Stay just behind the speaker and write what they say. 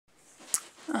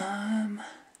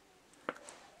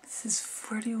This is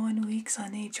 41 weeks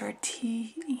on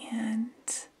HRT, and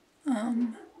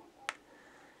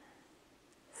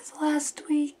this last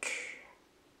week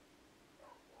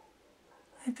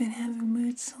I've been having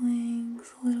mood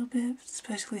swings a little bit,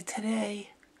 especially today.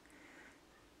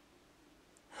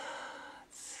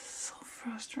 It's so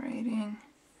frustrating.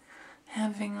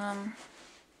 Having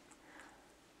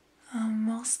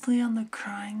mostly on the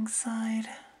crying side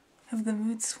of the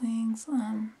mood swings,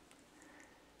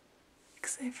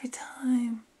 because every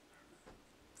time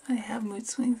I have mood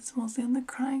swings, it's mostly on the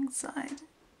crying side.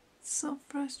 It's so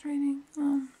frustrating.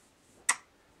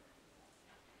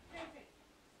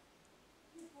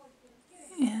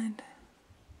 And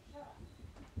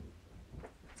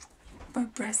my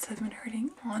breasts have been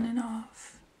hurting on and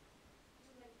off.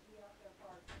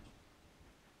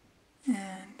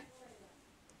 And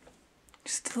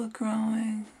still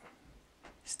growing,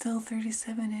 still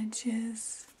 37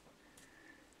 inches.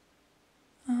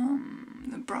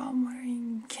 The bra I'm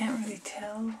wearing, can't really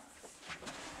tell,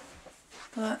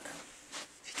 but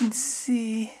if you can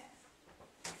see,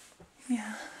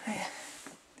 yeah, they're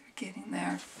getting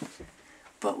there.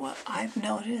 But what I've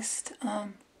noticed, I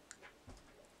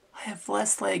have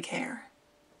less leg hair.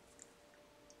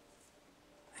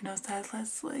 I noticed I had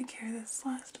less leg hair this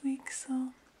last week,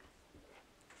 so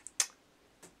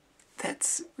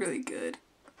that's really good.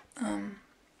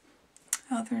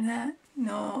 Other than that,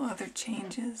 no other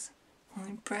changes,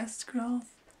 only breast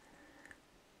growth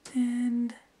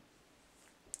and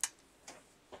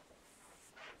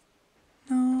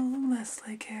no less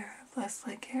leg hair, that's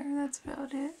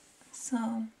about it.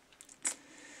 So,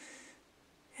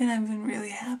 and I've been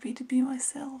really happy to be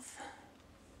myself,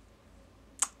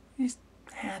 just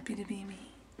happy to be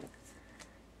me.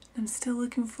 I'm still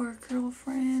looking for a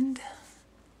girlfriend.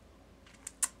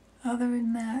 Other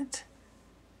than that,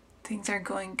 things are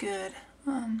going good.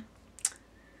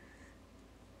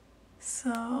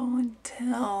 So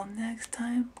until next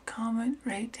time, comment,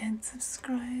 rate, and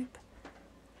subscribe.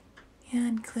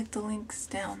 And click the links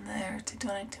down there to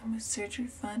donate to my surgery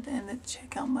fund and to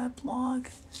check out my blog.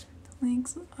 The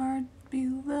links are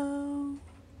below.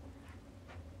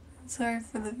 Sorry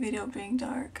for the video being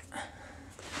dark.